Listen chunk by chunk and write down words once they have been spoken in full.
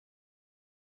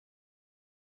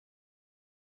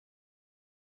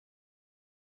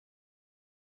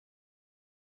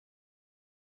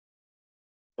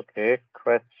Okay,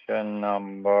 question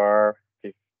number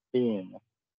 15.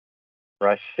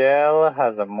 Rachel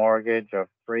has a mortgage of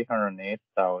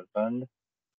 $308,000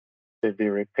 to be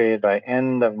repaid by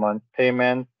end of month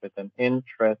payments with an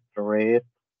interest rate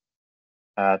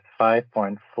at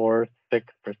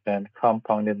 5.46%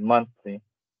 compounded monthly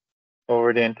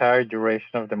over the entire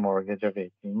duration of the mortgage of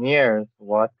 18 years.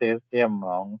 What is the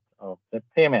amount of the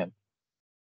payment?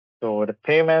 So the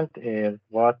payment is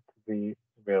what we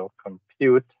will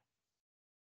compute.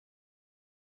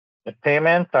 The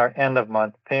payments are end of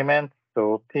month payments,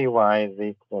 so PY is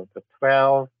equal to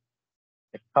 12.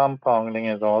 The compounding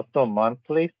is also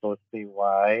monthly, so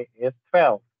CY is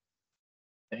 12.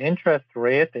 The interest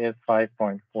rate is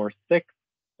 5.46.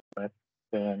 Let's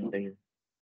fill in these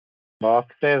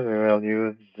boxes. We will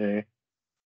use the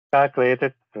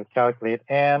calculator to calculate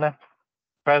N.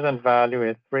 Present value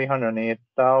is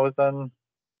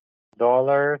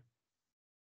 $308,000.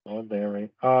 So there we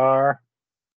are.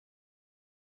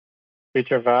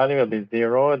 Future value will be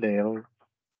 0. The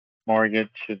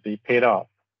mortgage should be paid off.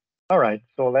 All right,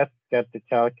 so let's get the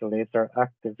calculator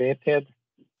activated.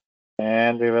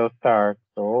 And we will start.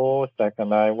 So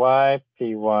second IY,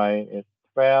 PY is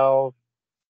 12.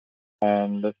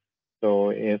 And so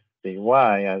is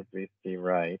CY, as we see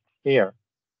right here.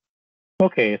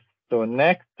 Okay, so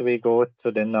next we go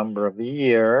to the number of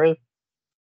years.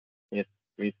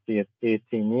 We see it's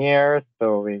 18 years,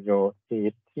 so we go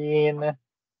 18,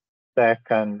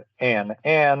 second N,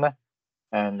 and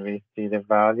we see the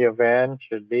value of N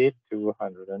should be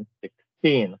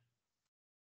 216.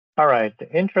 All right, the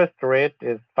interest rate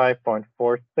is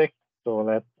 5.46, so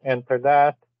let's enter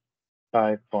that.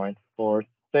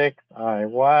 5.46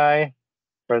 IY.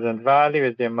 Present value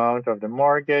is the amount of the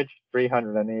mortgage,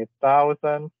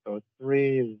 308,000, so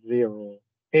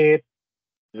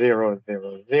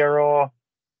 308,000.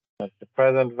 That's the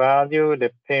present value.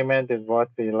 The payment is what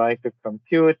we like to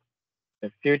compute.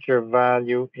 The future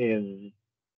value is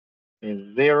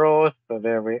 0, so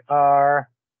there we are.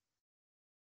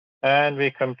 And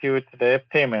we compute the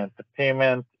payment. The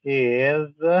payment is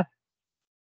the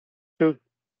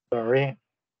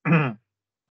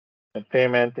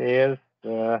payment is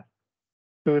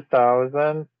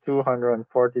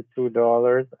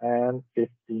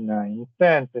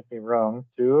 $2,242.59 if we round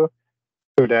to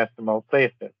 2 decimal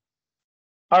places.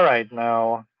 All right,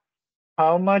 now,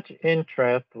 how much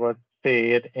interest was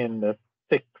paid in the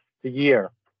 6th year?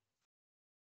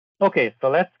 Okay, so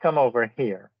let's come over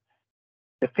here.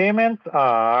 The payments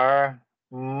are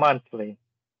monthly,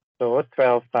 so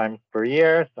 12 times per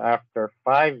year. So after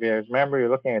 5 years, remember you're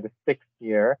looking at the 6th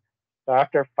year. So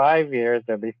after 5 years,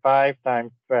 there'll be 5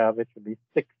 times 12, which will be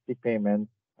 60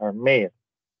 payments are made.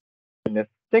 In the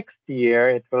 6th year,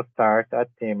 it will start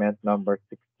at payment number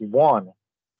 61.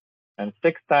 And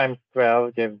 6 times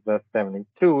 12 gives us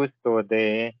 72. So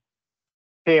the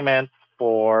payments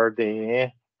for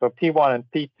so P1 and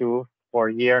P2 for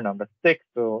year number 6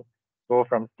 will go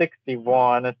from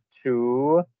 61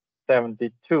 to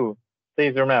 72.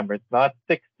 Please remember, it's not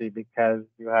 60 because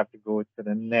you have to go to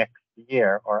the next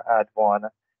year or add 1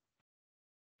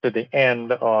 to the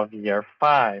end of year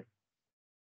 5.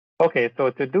 Okay,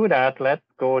 so to do that, let's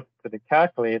go to the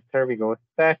calculator. We go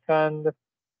second,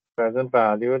 present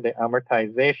value, the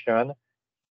amortization.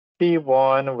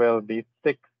 P1 will be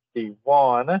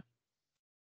 61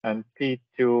 and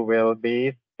P2 will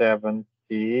be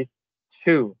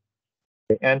 72.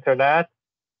 We enter that,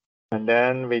 and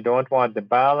then we don't want the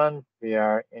balance. We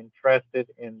are interested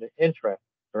in the interest,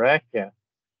 correct? Yeah.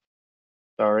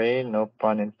 Sorry, no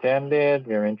pun intended.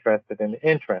 We're interested in the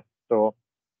interest. So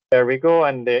there we go,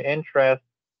 and the interest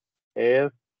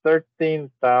is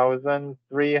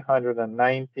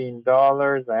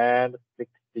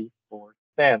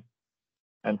 $13,319.64.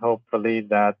 And hopefully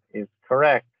that is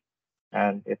correct.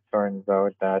 And it turns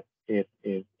out that it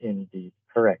is indeed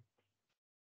correct.